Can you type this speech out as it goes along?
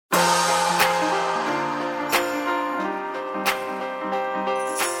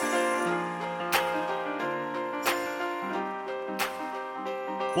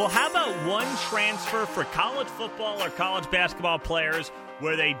Well, how about one transfer for college football or college basketball players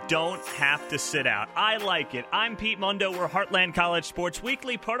where they don't have to sit out? I like it. I'm Pete Mundo. We're Heartland College Sports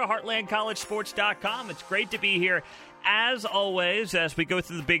Weekly, part of HeartlandCollegeSports.com. It's great to be here, as always, as we go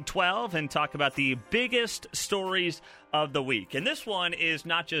through the Big 12 and talk about the biggest stories of the week. And this one is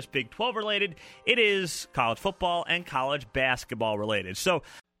not just Big 12 related. It is college football and college basketball related. So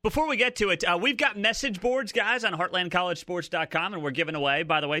before we get to it, we've got message boards, guys, on HeartlandCollegeSports.com, and we're giving away,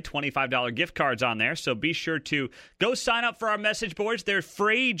 by the way, $25 gift cards on there. So be sure to go sign up for our message boards. They're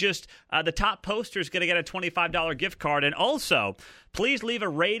free. Just the top poster is going to get a $25 gift card. And also, please leave a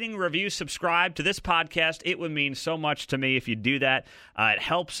rating, review, subscribe to this podcast. It would mean so much to me if you do that. It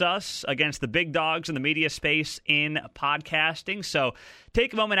helps us against the big dogs in the media space in podcasting. So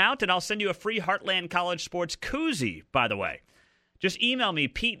take a moment out, and I'll send you a free Heartland College Sports koozie, by the way. Just email me,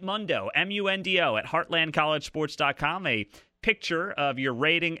 Pete Mundo, M-U-N-D-O, at HeartlandCollegeSports.com, a picture of your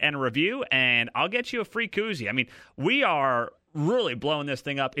rating and review, and I'll get you a free koozie. I mean, we are really blowing this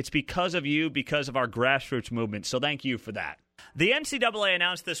thing up. It's because of you, because of our grassroots movement, so thank you for that. The NCAA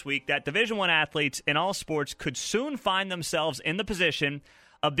announced this week that Division I athletes in all sports could soon find themselves in the position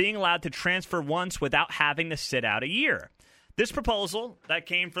of being allowed to transfer once without having to sit out a year. This proposal that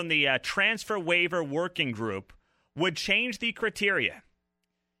came from the Transfer Waiver Working Group would change the criteria.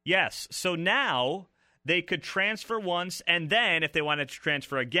 Yes, so now they could transfer once, and then if they wanted to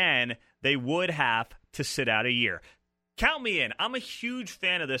transfer again, they would have to sit out a year. Count me in. I'm a huge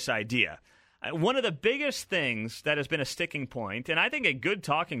fan of this idea. One of the biggest things that has been a sticking point, and I think a good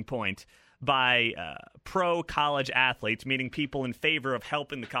talking point by pro-college athletes, meaning people in favor of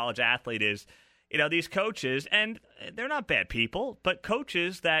helping the college athlete, is, these coaches, and they're not bad people, but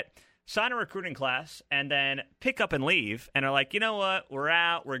coaches that sign a recruiting class and then pick up and leave and are like, you know what, we're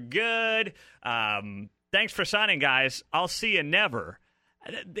out, we're good. Thanks for signing, guys. I'll see you never.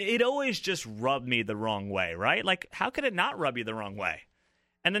 It always just rubbed me the wrong way, right? Like, how could it not rub you the wrong way?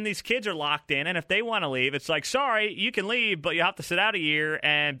 And then these kids are locked in, and if they want to leave, it's like, sorry, you can leave, but you have to sit out a year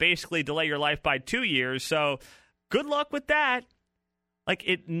and basically delay your life by 2 years. So good luck with that. Like,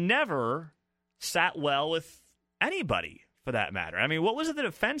 it never sat well with anybody, for that matter. I mean, what was the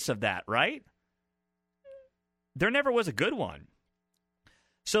defense of that, right? There never was a good one.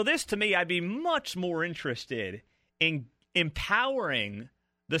 So this, to me, I'd be much more interested in empowering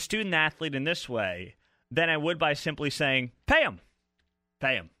the student athlete in this way than I would by simply saying, pay him.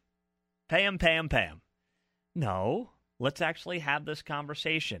 Pay him. Pay him, pay him, pay him. No, let's actually have this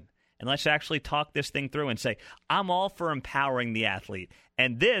conversation. And let's actually talk this thing through and say, I'm all for empowering the athlete.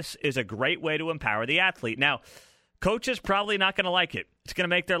 And this is a great way to empower the athlete. Now, coaches probably not going to like it. It's going to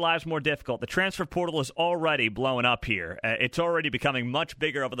make their lives more difficult. The transfer portal is already blowing up here. It's already becoming much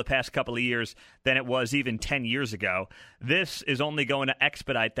bigger over the past couple of years than it was even 10 years ago. This is only going to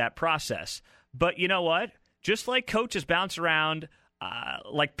expedite that process. But you know what? Just like coaches bounce around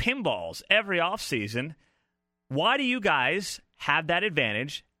like pinballs every offseason, why do you guys have that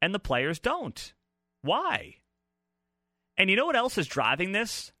advantage and the players don't? Why? And you know what else is driving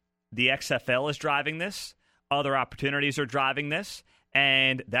this? The XFL is driving this. Other opportunities are driving this.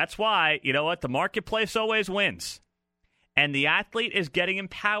 And that's why, you know what, the marketplace always wins. And the athlete is getting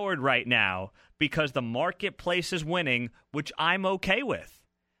empowered right now because the marketplace is winning, which I'm okay with.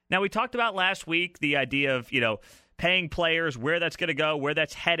 Now, we talked about last week the idea of, paying players, where that's going to go, where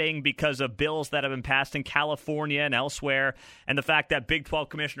that's heading because of bills that have been passed in California and elsewhere, and the fact that Big 12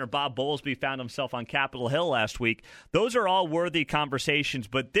 Commissioner Bob Bowlesby found himself on Capitol Hill last week. Those are all worthy conversations,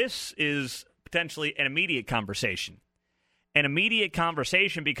 but this is potentially an immediate conversation. An immediate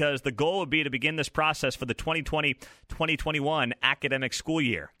conversation because the goal would be to begin this process for the 2020-2021 academic school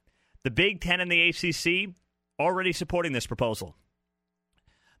year. The Big Ten and the ACC already supporting this proposal.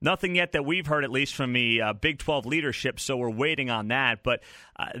 Nothing yet that we've heard, at least from the Big 12 leadership, so we're waiting on that. But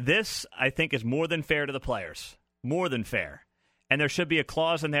this, I think, is more than fair to the players. More than fair. And there should be a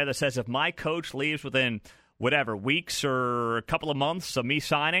clause in there that says if my coach leaves within, weeks or a couple of months of me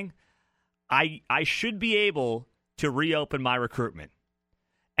signing, I should be able to reopen my recruitment.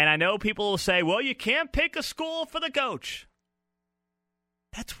 And I know people will say, well, you can't pick a school for the coach.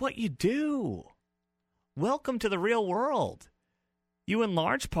 That's what you do. Welcome to the real world. You, in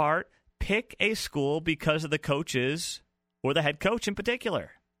large part, pick a school because of the coaches or the head coach in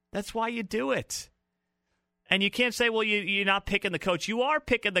particular. That's why you do it. And you can't say, well, you're not picking the coach. You are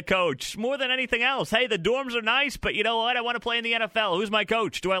picking the coach more than anything else. Hey, the dorms are nice, but you know what? I want to play in the NFL. Who's my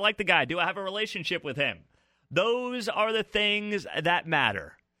coach? Do I like the guy? Do I have a relationship with him? Those are the things that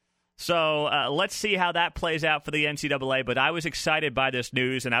matter. So let's see how that plays out for the NCAA. But I was excited by this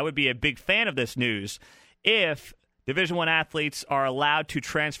news, and I would be a big fan of this news if Division I athletes are allowed to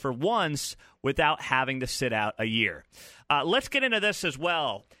transfer once without having to sit out a year. Let's get into this as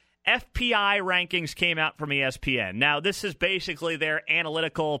well. FPI rankings came out from ESPN. Now, this is basically their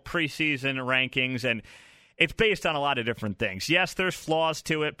analytical preseason rankings, and it's based on a lot of different things. Yes, there's flaws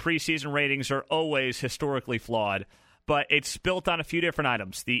to it. Preseason ratings are always historically flawed, but it's built on a few different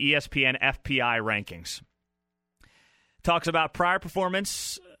items. The ESPN FPI rankings talks about prior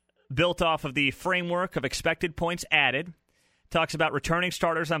performance built off of the framework of expected points added. Talks about returning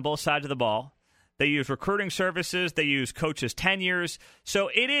starters on both sides of the ball. They use recruiting services. They use coaches' tenures. So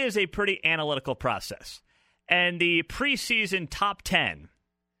it is a pretty analytical process. And the preseason top 10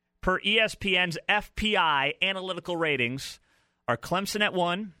 per ESPN's FPI analytical ratings are Clemson at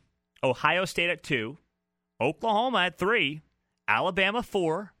 1, Ohio State at 2, Oklahoma at 3, Alabama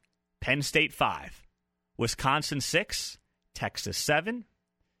 4, Penn State 5, Wisconsin 6, Texas 7,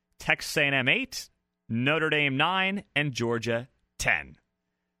 Texas A&M 8, Notre Dame 9, and Georgia 10.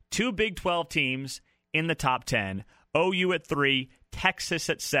 2 Big 12 teams in the top 10, OU at 3, Texas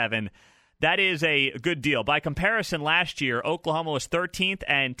at 7. That is a good deal. By comparison, last year, Oklahoma was 13th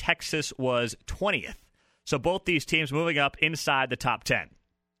and Texas was 20th. So both these teams moving up inside the top 10.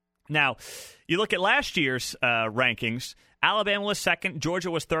 Now, you look at last year's rankings, Alabama was 2nd,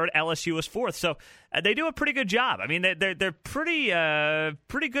 Georgia was 3rd, LSU was 4th. So they do a pretty good job. I mean, they're pretty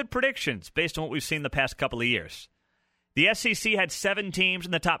good predictions based on what we've seen the past couple of years. The SEC had 7 teams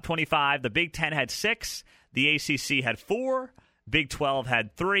in the top 25. The Big Ten had 6. The ACC had 4. Big 12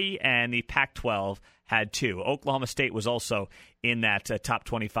 had 3. And the Pac-12 had 2. Oklahoma State was also in that top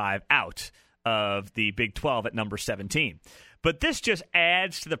 25 out of the Big 12 at number 17. But this just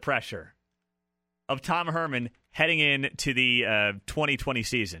adds to the pressure of Tom Herman heading into the 2020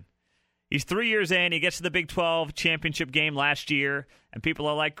 season. He's 3 years in. He gets to the Big 12 championship game last year, and people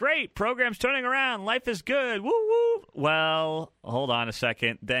are like, great, program's turning around. Life is good. Woo, woo. Well, hold on a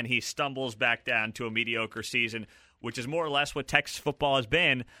second. Then he stumbles back down to a mediocre season, which is more or less what Texas football has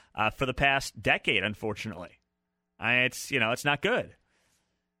been for the past decade, unfortunately. It's not good.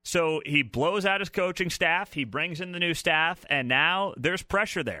 So he blows out his coaching staff. He brings in the new staff, and now there's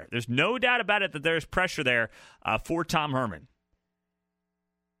pressure there. There's no doubt about it that there's pressure there for Tom Herman.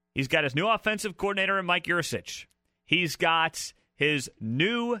 He's got his new offensive coordinator in Mike Yurcich. He's got his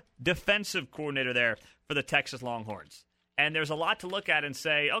new defensive coordinator there for the Texas Longhorns. And there's a lot to look at and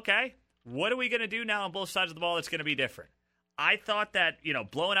say, okay, what are we going to do now on both sides of the ball that's going to be different? I thought that,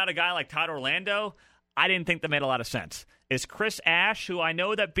 blowing out a guy like Todd Orlando, I didn't think that made a lot of sense. Is Chris Ash, who I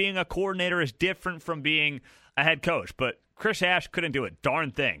know that being a coordinator is different from being a head coach, but Chris Ash couldn't do a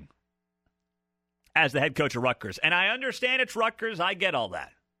darn thing as the head coach of Rutgers. And I understand it's Rutgers. I get all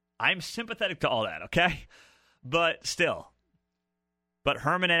that. I'm sympathetic to all that, okay? But still. But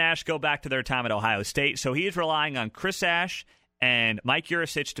Herman and Ash go back to their time at Ohio State, so he's relying on Chris Ash and Mike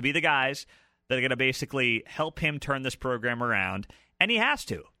Yurcich to be the guys that are going to basically help him turn this program around, and he has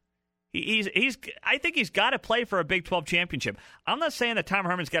to. I think he's got to play for a Big 12 championship. I'm not saying that Tom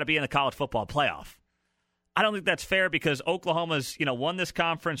Herman's got to be in the college football playoff. I don't think that's fair because Oklahoma's, won this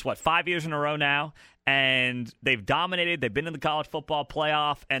conference, 5 years in a row now, and they've dominated. They've been in the college football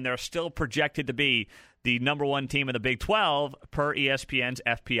playoff, and they're still projected to be the number 1 team in the Big 12 per ESPN's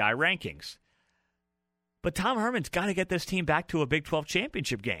FPI rankings. But Tom Herman's got to get this team back to a Big 12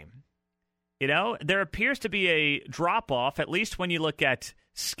 championship game. There appears to be a drop-off, at least when you look at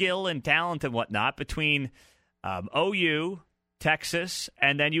skill and talent and whatnot, between OU, Texas,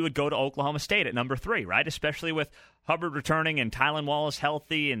 and then you would go to Oklahoma State at number 3, right? Especially with Hubbard returning and Tylan Wallace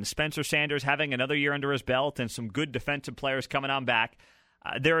healthy and Spencer Sanders having another year under his belt and some good defensive players coming on back.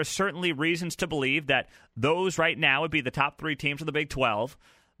 There are certainly reasons to believe that those right now would be the top 3 teams of the Big 12,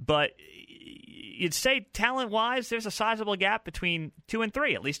 but you'd say talent-wise, there's a sizable gap between 2 and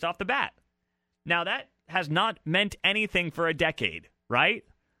 3, at least off the bat. Now, that has not meant anything for a decade, right?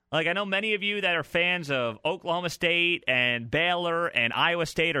 Like, I know many of you that are fans of Oklahoma State and Baylor and Iowa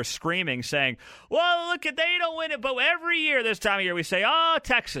State are screaming, saying, well, look, they don't win it, but every year this time of year we say, oh,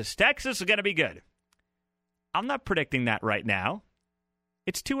 Texas is going to be good. I'm not predicting that right now.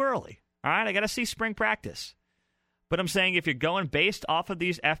 It's too early, all right? I got to see spring practice. But I'm saying if you're going based off of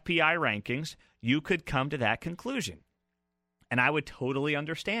these FPI rankings, you could come to that conclusion. And I would totally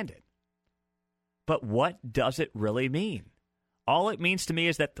understand it. But what does it really mean? All it means to me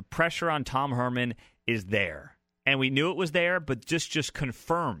is that the pressure on Tom Herman is there. And we knew it was there, but just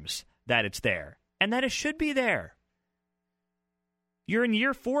confirms that it's there. And that it should be there. You're in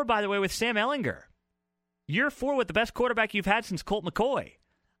year 4, by the way, with Sam Ehlinger. Year 4 with the best quarterback you've had since Colt McCoy.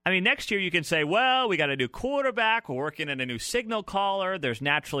 I mean, next year you can say, well, we got a new quarterback. We're working in a new signal caller. There's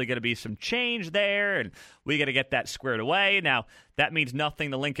naturally going to be some change there, and we got to get that squared away. Now, that means nothing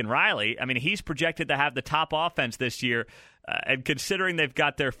to Lincoln Riley. I mean, he's projected to have the top offense this year, and considering they've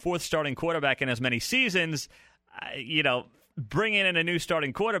got their fourth starting quarterback in as many seasons, bringing in a new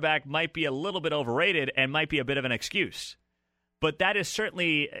starting quarterback might be a little bit overrated and might be a bit of an excuse. But that is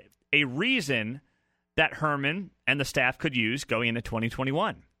certainly a reason that Herman and the staff could use going into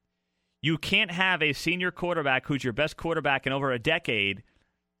 2021. You can't have a senior quarterback who's your best quarterback in over a decade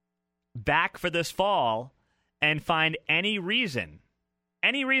back for this fall and find any reason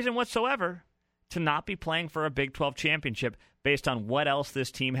whatsoever to not be playing for a Big 12 championship based on what else this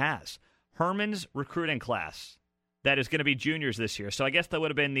team has. Herman's recruiting class that is going to be juniors this year. So I guess that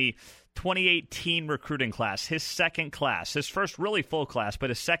would have been the 2018 recruiting class, his second class, his first really full class, but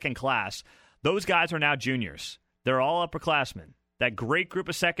his second class. Those guys are now juniors. They're all upperclassmen. That great group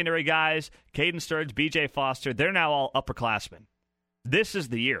of secondary guys, Caden Sturridge, B.J. Foster, they're now all upperclassmen. This is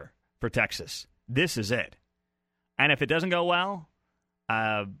the year for Texas. This is it. And if it doesn't go well,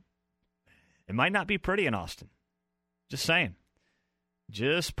 it might not be pretty in Austin. Just saying.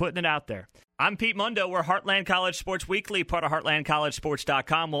 Just putting it out there. I'm Pete Mundo. We're Heartland College Sports Weekly, part of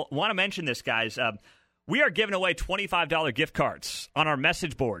HeartlandCollegeSports.com. We'll want to mention this, guys. We are giving away $25 gift cards on our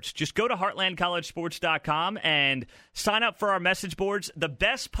message boards. Just go to HeartlandCollegeSports.com and sign up for our message boards. The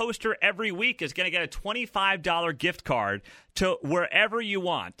best poster every week is going to get a $25 gift card to wherever you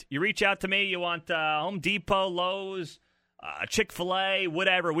want. You reach out to me, you want Home Depot, Lowe's, Chick-fil-A,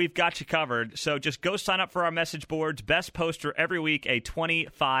 whatever, we've got you covered. So just go sign up for our message boards. Best poster every week, a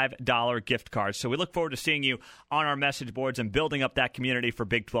 $25 gift card. So we look forward to seeing you on our message boards and building up that community for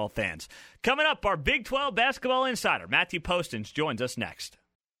Big 12 fans. Coming up, our Big 12 basketball insider, Matthew Postins, joins us next.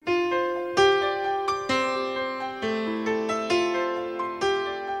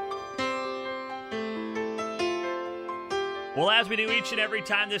 Well, as we do each and every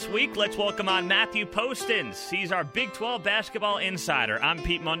time this week, let's welcome on Matthew Postins. He's our Big 12 basketball insider. I'm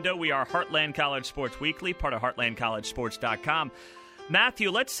Pete Mundo. We are Heartland College Sports Weekly, part of HeartlandCollegeSports.com.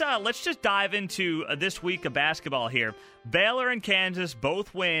 Matthew, let's just dive into this week of basketball here. Baylor and Kansas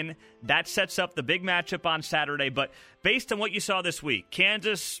both win. That sets up the big matchup on Saturday. But based on what you saw this week,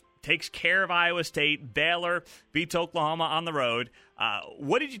 Kansas takes care of Iowa State. Baylor beats Oklahoma on the road.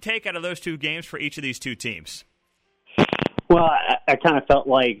 What did you take out of those two games for each of these two teams? Well, I kind of felt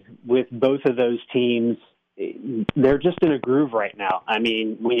like with both of those teams, they're just in a groove right now. I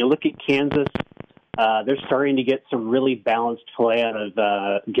mean, when you look at Kansas, they're starting to get some really balanced play out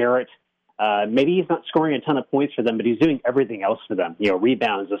of Garrett. Maybe he's not scoring a ton of points for them, but he's doing everything else for them.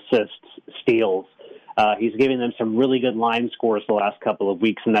 Rebounds, assists, steals. He's giving them some really good line scores the last couple of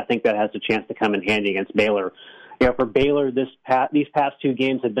weeks, and I think that has a chance to come in handy against Baylor. For Baylor, these past two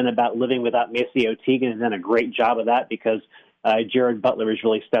games have been about living without MaCio Teagan, and done a great job of that because Jared Butler has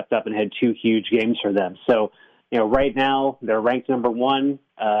really stepped up and had two huge games for them. So, right now they're ranked number 1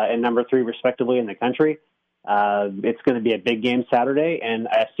 and number 3 respectively in the country. It's going to be a big game Saturday, and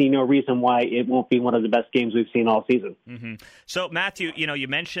I see no reason why it won't be one of the best games we've seen all season. Mm-hmm. So, Matthew, you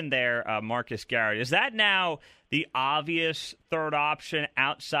mentioned there Marcus Garrett. Is that now the obvious third option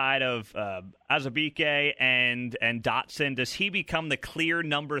outside of Azubike and Dotson? Does he become the clear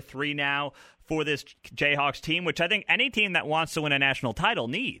number 3 now for this Jayhawks team, which I think any team that wants to win a national title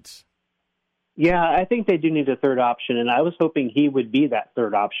needs? Yeah, I think they do need a third option, and I was hoping he would be that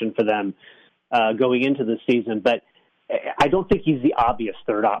third option for them going into the season. But I don't think he's the obvious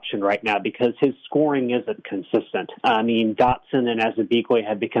third option right now because his scoring isn't consistent. I mean, Dotson and Azubike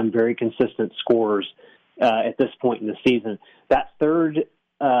have become very consistent scorers at this point in the season. That third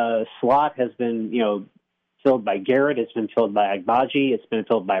slot has been, filled by Garrett. It's been filled by Agbaji. It's been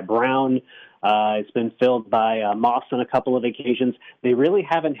filled by Brown. It's been filled by Moss on a couple of occasions. They really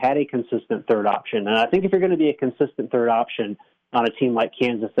haven't had a consistent third option. And I think if you're going to be a consistent third option on a team like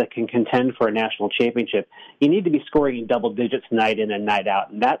Kansas that can contend for a national championship, you need to be scoring in double digits night in and night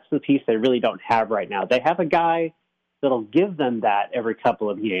out. And that's the piece they really don't have right now. They have a guy that'll give them that every couple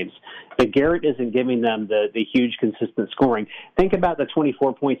of games, but Garrett isn't giving them the huge consistent scoring. Think about the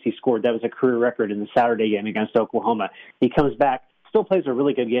 24 points he scored. That was a career record in the Saturday game against Oklahoma. He comes back, still plays a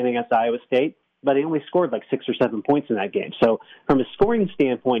really good game against Iowa State, but he only scored like 6 or 7 points in that game. So from a scoring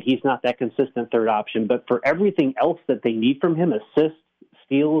standpoint, he's not that consistent third option, but for everything else that they need from him, assists,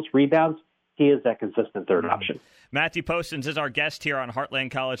 steals, rebounds, he is that consistent third option. Matthew Postins is our guest here on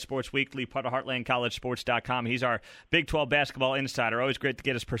Heartland College Sports Weekly, part of HeartlandCollegeSports.com. He's our Big 12 basketball insider. Always great to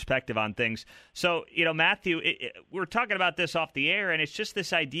get his perspective on things. So, Matthew, we're talking about this off the air, and it's just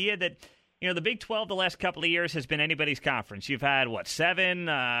this idea that The Big 12 the last couple of years has been anybody's conference. You've had,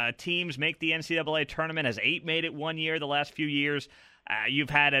 7 teams make the NCAA tournament? Has 8 made it one year the last few years? You've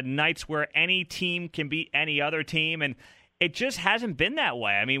had nights where any team can beat any other team, and it just hasn't been that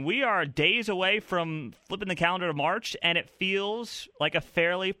way. I mean, we are days away from flipping the calendar to March, and it feels like a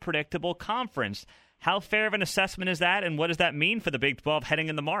fairly predictable conference. How fair of an assessment is that, and what does that mean for the Big 12 heading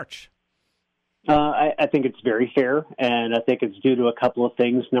into March? I think it's very fair, and I think it's due to a couple of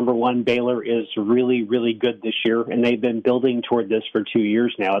things. Number one, Baylor is really, really good this year, and they've been building toward this for 2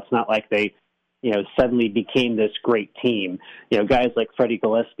 years now. It's not like they, suddenly became this great team. Guys like Freddie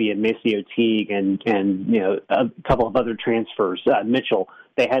Gillespie and Maceo Teague and a couple of other transfers, Mitchell,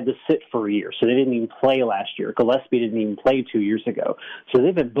 they had to sit for a year, so they didn't even play last year. Gillespie didn't even play 2 years ago. So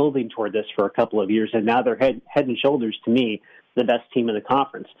they've been building toward this for a couple of years, and now they're head and shoulders, to me, the best team in the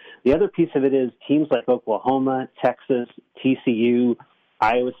conference. The other piece of it is teams like Oklahoma, Texas, TCU,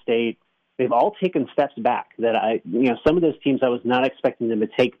 Iowa State, they've all taken steps back that some of those teams I was not expecting them to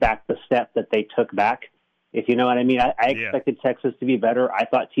take back the step that they took back, if you know what I mean. I expected Texas to be better. I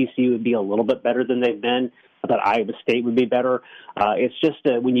thought TCU would be a little bit better than they've been. I thought Iowa State would be better. It's just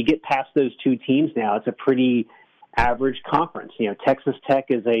when you get past those two teams now, it's a pretty average conference. Texas Tech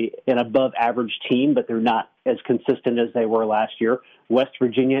is an above average team, but they're not as consistent as they were last year. West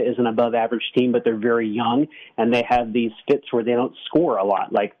Virginia is an above average team, but they're very young, and they have these fits where they don't score a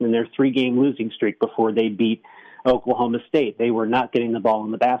lot, like in their 3-game losing streak before they beat Oklahoma State. They were not getting the ball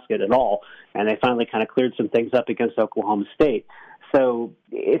in the basket at all, and they finally kind of cleared some things up against Oklahoma State. So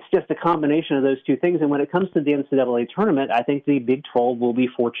it's just a combination of those two things. And when it comes to the NCAA tournament, I think the Big 12 will be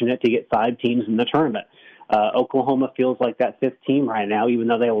fortunate to get 5 teams in the tournament. Oklahoma feels like that 5th team right now, even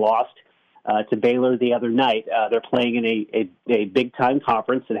though they lost to Baylor the other night. They're playing in a big-time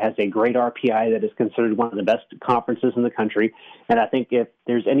conference that has a great RPI that is considered one of the best conferences in the country. And I think if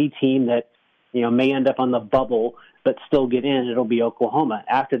there's any team that may end up on the bubble but still get in, it'll be Oklahoma.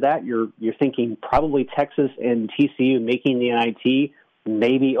 After that, you're thinking probably Texas and TCU making the NIT,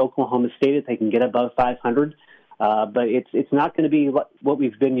 maybe Oklahoma State if they can get above 500. But it's not going to be what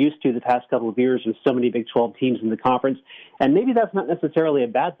we've been used to the past couple of years with so many Big 12 teams in the conference. And maybe that's not necessarily a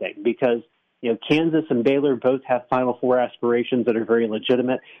bad thing because, Kansas and Baylor both have Final Four aspirations that are very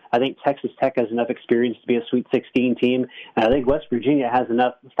legitimate. I think Texas Tech has enough experience to be a Sweet 16 team. And I think West Virginia has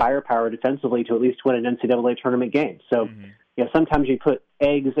enough firepower defensively to at least win an NCAA tournament game. So, sometimes you put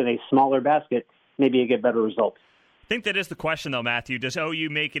eggs in a smaller basket, maybe you get better results. I think that is the question, though, Matthew. Does OU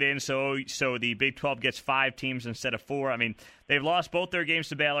make it in so the Big 12 gets 5 teams instead of 4? I mean, they've lost both their games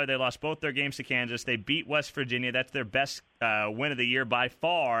to Baylor. They lost both their games to Kansas. They beat West Virginia. That's their best win of the year by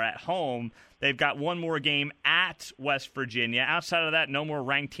far at home. They've got one more game at West Virginia. Outside of that, no more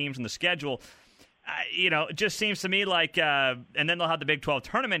ranked teams in the schedule. It just seems to me like and then they'll have the Big 12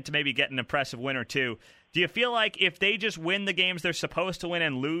 tournament to maybe get an impressive win or two. Do you feel like if they just win the games they're supposed to win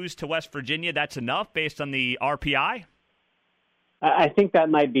and lose to West Virginia, that's enough based on the RPI? I think that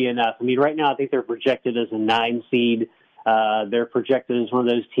might be enough. I mean, right now I think they're projected as a 9 seed. They're projected as one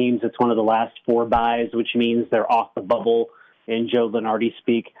of those teams that's one of the last 4 byes, which means they're off the bubble in Joe Lunardi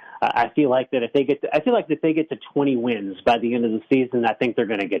speak. I feel like if they get to 20 wins by the end of the season, I think they're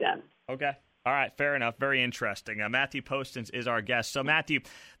going to get in. Okay. All right, fair enough. Very interesting. Matthew Postins is our guest. So, Matthew,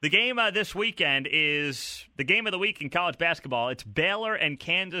 the game this weekend is the game of the week in college basketball. It's Baylor and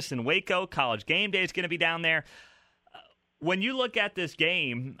Kansas in Waco. College Game Day is going to be down there. When you look at this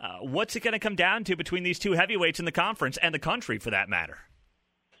game, what's it going to come down to between these two heavyweights in the conference and the country, for that matter?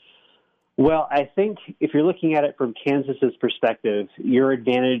 Well, I think if you're looking at it from Kansas's perspective, your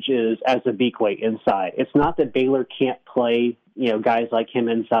advantage is as a Beakway inside. It's not that Baylor can't play, guys like him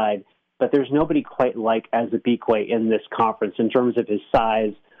inside, but there's nobody quite like as a Beakway in this conference in terms of his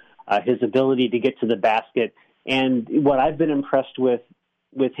size, his ability to get to the basket. And what I've been impressed with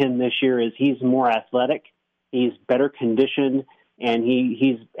him this year is he's more athletic, he's better conditioned, and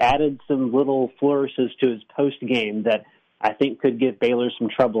he's added some little flourishes to his post game that I think could give Baylor some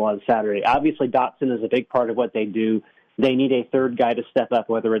trouble on Saturday. Obviously, Dotson is a big part of what they do. They need a third guy to step up,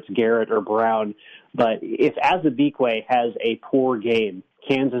 whether it's Garrett or Brown. But if Azubikwe has a poor game,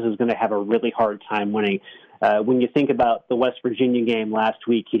 Kansas is going to have a really hard time winning. When you think about the West Virginia game last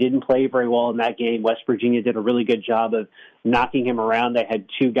week, he didn't play very well in that game. West Virginia did a really good job of knocking him around. They had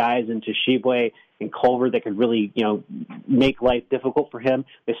two guys in Toshibwe and Culver that could really, make life difficult for him.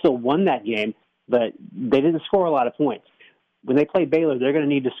 They still won that game, but they didn't score a lot of points. When they play Baylor, they're going to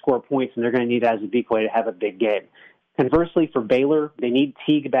need to score points, and they're going to need Azubikwe to have a big game. Conversely, for Baylor, they need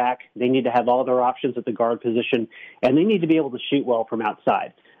Teague back. They need to have all their options at the guard position, and they need to be able to shoot well from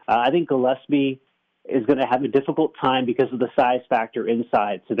outside. I think Gillespie is going to have a difficult time because of the size factor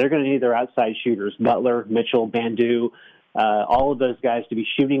inside. So they're going to need their outside shooters, Butler, Mitchell, Bandu, all of those guys to be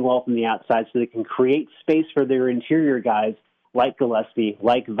shooting well from the outside so they can create space for their interior guys like Gillespie,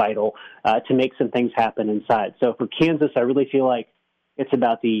 like Vital, to make some things happen inside. So for Kansas, I really feel like it's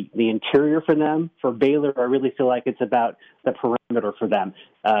about the interior for them. For Baylor, I really feel like it's about the perimeter for them.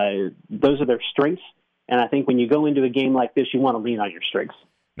 Those are their strengths, and I think when you go into a game like this, you want to lean on your strengths.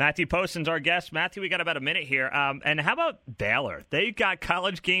 Matthew Poston's our guest. Matthew, we got about a minute here. And how about Baylor? They've got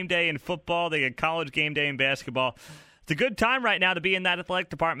college game day in football. They got college game day in basketball. It's a good time right now to be in that athletic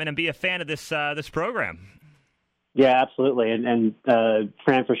department and be a fan of this program. Yeah, absolutely. And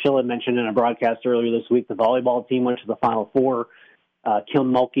Fran Fraschilla mentioned in a broadcast earlier this week, the volleyball team went to the Final Four.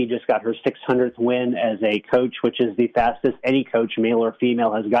 Kim Mulkey just got her 600th win as a coach, which is the fastest any coach, male or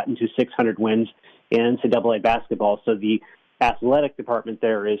female, has gotten to 600 wins in NCAA basketball. So the athletic department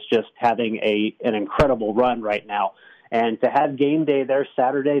there is just having an incredible run right now. And to have game day there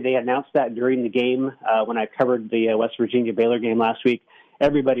Saturday, they announced that during the game when I covered the West Virginia-Baylor game last week.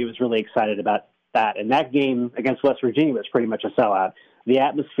 Everybody was really excited about that. And that game against West Virginia was pretty much a sellout. The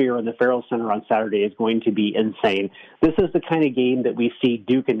atmosphere in the Farrell Center on Saturday is going to be insane. This is the kind of game that we see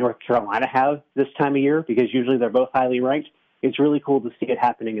Duke and North Carolina have this time of year because usually they're both highly ranked. It's really cool to see it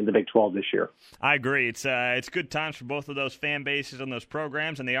happening in the Big 12 this year. I agree. It's good times for both of those fan bases and those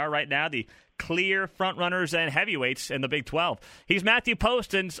programs, and they are right now the clear front-runners and heavyweights in the Big 12. He's Matthew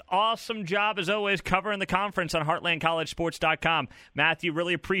Poston's awesome job, as always, covering the conference on HeartlandCollegeSports.com. Matthew,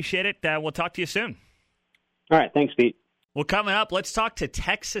 really appreciate it. We'll talk to you soon. All right. Thanks, Pete. Well, coming up, let's talk to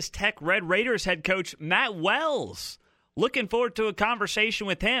Texas Tech Red Raiders head coach Matt Wells. Looking forward to a conversation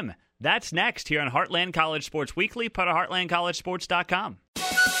with him. That's next here on Heartland College Sports Weekly, part of HeartlandCollegeSports.com.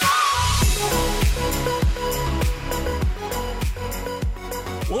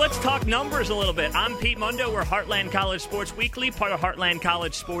 Well, let's talk numbers a little bit. I'm Pete Mundo. We're Heartland College Sports Weekly, part of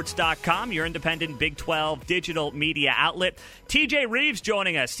HeartlandCollegeSports.com, your independent Big 12 digital media outlet. TJ Reeves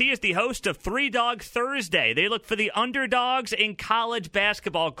joining us. He is the host of Three Dog Thursday. They look for the underdogs in college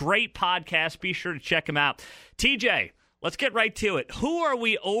basketball. Great podcast. Be sure to check them out. TJ, let's get right to it. Who are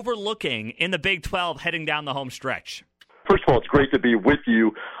we overlooking in the Big 12 heading down the home stretch? First of all, it's great to be with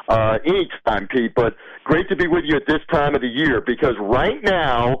you anytime, Pete, but great to be with you at this time of the year because right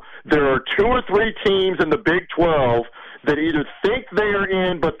now there are 2 or 3 teams in the Big 12 that either think they are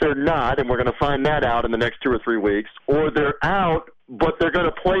in but they're not, and we're going to find that out in the next 2 or 3 weeks, or they're out but they're going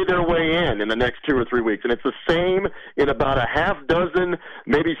to play their way in the next 2 or 3 weeks. And it's the same in about a half dozen,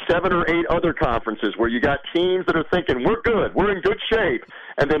 maybe 7 or 8 other conferences where you got teams that are thinking, we're good, we're in good shape,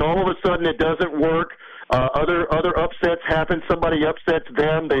 and then all of a sudden it doesn't work. Other upsets happen. Somebody upsets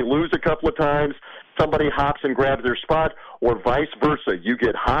them. They lose a couple of times. Somebody hops and grabs their spot, or vice versa. You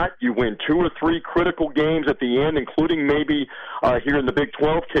get hot. You win 2 or 3 critical games at the end, including maybe here in the Big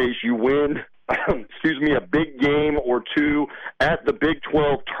 12 case, you win a big game or 2 at the Big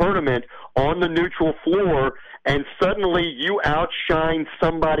 12 tournament on the neutral floor, and suddenly you outshine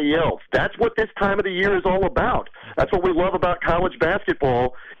somebody else. That's what this time of the year is all about. That's what we love about college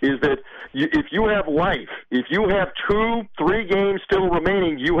basketball is that if you have life, if you have 2, 3 games still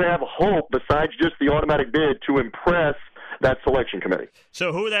remaining, you have hope besides just the automatic bid to impress that selection committee.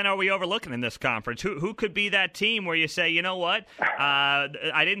 So who then are we overlooking in this conference? Who could be that team where you say, you know what,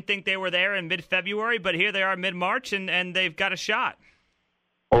 I didn't think they were there in mid-February, but here they are mid-March, and they've got a shot?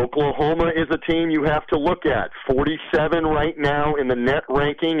 Oklahoma is a team you have to look at. 47 right now in the net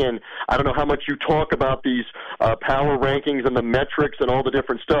ranking, and I don't know how much you talk about these power rankings and the metrics and all the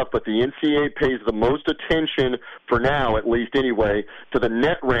different stuff, but the NCAA pays the most attention, for now at least anyway, to the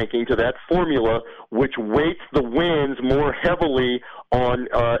net ranking, to that formula, which weights the wins more heavily on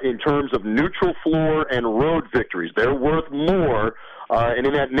in terms of neutral floor and road victories. They're worth more. And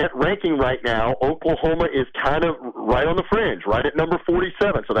in that net ranking right now, Oklahoma is kind of right on the fringe, right at number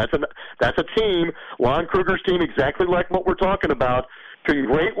 47. So that's a team, Lon Kruger's team, exactly like what we're talking about, can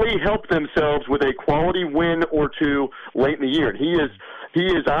greatly help themselves with a quality win or 2 late in the year. And he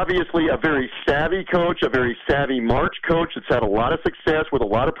is obviously a very savvy coach, a very savvy March coach that's had a lot of success with a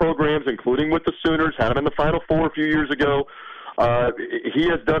lot of programs, including with the Sooners, had them in the Final Four a few years ago. He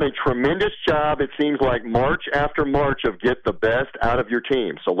has done a tremendous job, it seems like, March after March of get the best out of your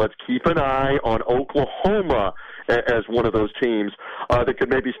team. So let's keep an eye on Oklahoma as one of those teams that could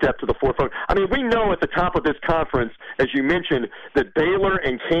maybe step to the forefront. I mean, we know at the top of this conference, as you mentioned, that Baylor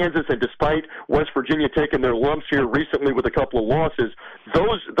and Kansas, and despite West Virginia taking their lumps here recently with a couple of losses,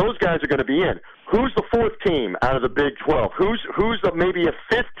 those guys are going to be in. who's the fourth team out of the Big 12? Who's maybe a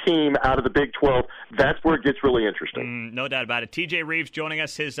fifth team out of the Big 12? That's where it gets really interesting. No doubt about it. TJ Reeves joining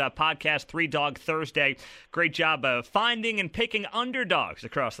us, his podcast, 3 Dog Thursday. Great job of finding and picking underdogs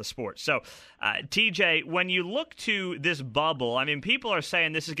across the sport. So, TJ, when you look to this bubble, I mean, people are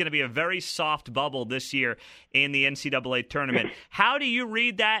saying this is going to be a very soft bubble this year in the NCAA tournament. How do you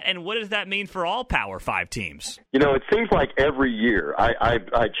read that, and what does that mean for all Power 5 teams? You know, it seems like every year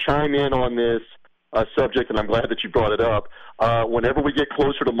I chime in on this subject, and I'm glad that you brought it up. Whenever we get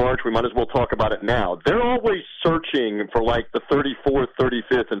closer to March, we might as well talk about it now. They're always searching for like the 34th,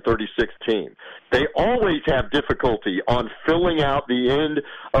 35th, and 36th team. They always have difficulty on filling out the end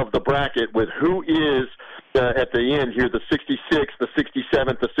of the bracket with who is at the end here, the 66th, the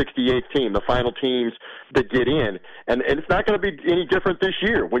 67th, the 68th team, the final teams that get in. And it's not going to be any different this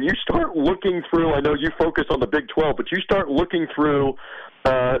year. When you start looking through, I know you focus on the Big 12, but you start looking through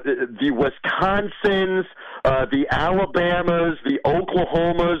the Wisconsins, the Alabamas, the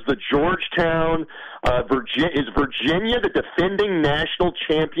Oklahomas, the Georgetown, is Virginia, the defending national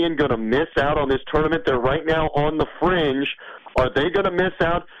champion, going to miss out on this tournament? They're right now on the fringe. Are they going to miss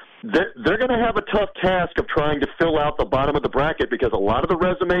out? They're going to have a tough task of trying to fill out the bottom of the bracket because a lot of the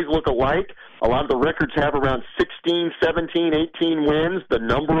resumes look alike. A lot of the records have around 16, 17, 18 wins. The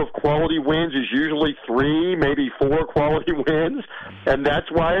number of quality wins is usually 3, maybe 4 quality wins, and that's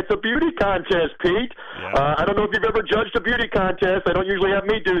why it's a beauty contest, Pete. Yeah. I don't know if you've ever judged a beauty contest. They don't usually have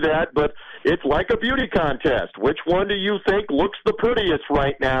me do that, but it's like a beauty contest. Which one do you think looks the prettiest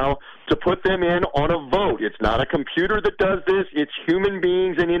right now to put them in on a vote? It's not a computer that does this. It's human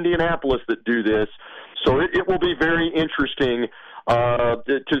beings in Indianapolis that do this. So it will be very interesting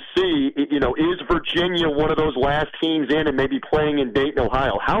to see, you know, is Virginia one of those last teams in and maybe playing in Dayton,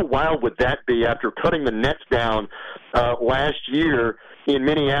 Ohio? How wild would that be after cutting the nets down last year in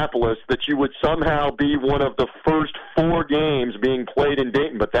Minneapolis, that you would somehow be one of the first 4 games being played in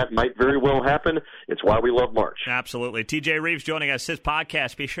Dayton? But that might very well happen. It's why we love March. Absolutely. TJ Reeves joining us, his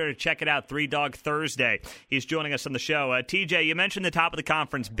podcast. Be sure to check it out, 3 Dog Thursday. He's joining us on the show. TJ, you mentioned the top of the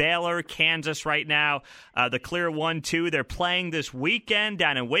conference, Baylor, Kansas right now, the clear 1-2. They're playing this weekend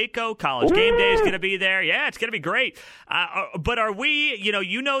down in Waco. College Game Day is going to be there. Yeah, it's going to be great. But are we,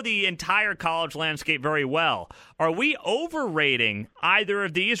 you know the entire college landscape very well. Are we overrating either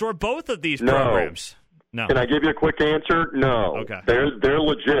of these or both of these programs? No. Can I give you a quick answer? No. Okay. They're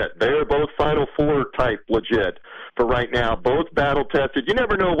legit. They're both Final Four type legit for right now. Both battle tested. You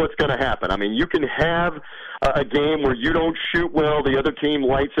never know what's going to happen. I mean, you can have a game where you don't shoot well, the other team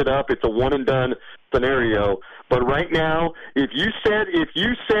lights it up. It's a one and done scenario. But right now, if you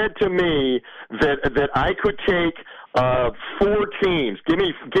said to me that I could take 4 teams, give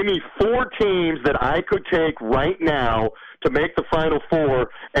me 4 teams that I could take right now to make the Final Four,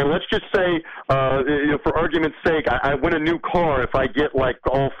 and let's just say, for argument's sake, I win a new car if I get like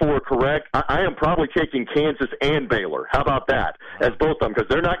all 4 correct. I am probably taking Kansas and Baylor. How about that? As both of them, because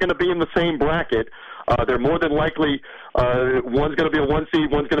they're not going to be in the same bracket. They're more than likely one's going to be a 1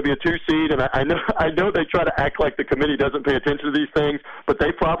 seed, one's going to be a 2 seed, and I know they try to act like the committee doesn't pay attention to these things, but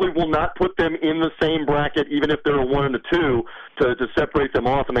they probably will not put them in the same bracket, even if they're a 1 and a 2, to separate them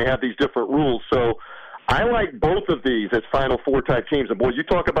off, and they have these different rules. So I like both of these as Final Four type teams. And boy, you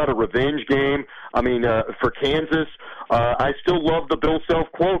talk about a revenge game. I mean, for Kansas, I still love the Bill Self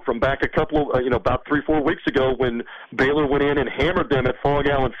quote from back a couple of, about 3-4 weeks ago when Baylor went in and hammered them at Fog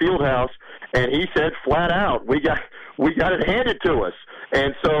Allen Fieldhouse, and he said flat out, we got it handed to us.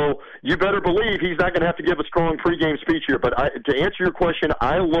 And so you better believe he's not going to have to give a strong pregame speech here. But to answer your question,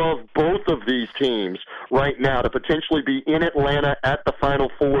 I love both of these teams right now to potentially be in Atlanta at the Final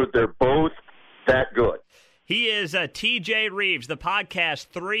Four. They're both that good. He is TJ Reeves, the podcast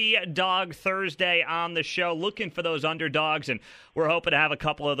 3 Dog Thursday on the show, looking for those underdogs, and we're hoping to have a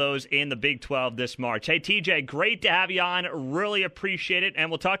couple of those in the Big 12 this March. Hey, TJ, great to have you on. Really appreciate it,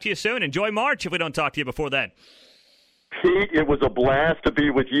 and we'll talk to you soon. Enjoy March if we don't talk to you before then. Pete, it was a blast to be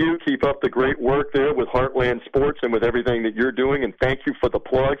with you. Keep up the great work there with Heartland Sports and with everything that you're doing, and thank you for the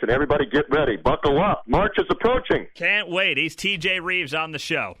plugs. And everybody get ready. Buckle up. March is approaching. Can't wait. He's TJ Reeves on the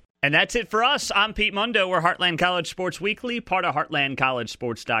show. And that's it for us. I'm Pete Mundo. We're Heartland College Sports Weekly, part of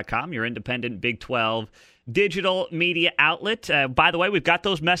HeartlandCollegeSports.com, your independent Big 12 digital media outlet. By the way, we've got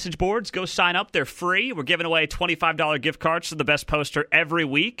those message boards. Go sign up. They're free. We're giving away $25 gift cards to the best poster every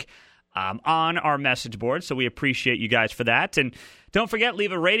week on our message board, so we appreciate you guys for that. And don't forget,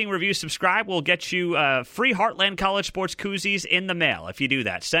 leave a rating, review, subscribe. We'll get you free Heartland College Sports koozies in the mail if you do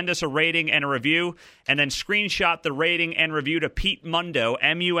that. Send us a rating and a review, and then screenshot the rating and review to Pete Mundo,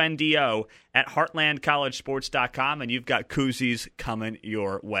 M-U-N-D-O, at heartlandcollegesports.com, and you've got koozies coming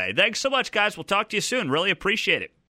your way. Thanks so much, guys. We'll talk to you soon. Really appreciate it.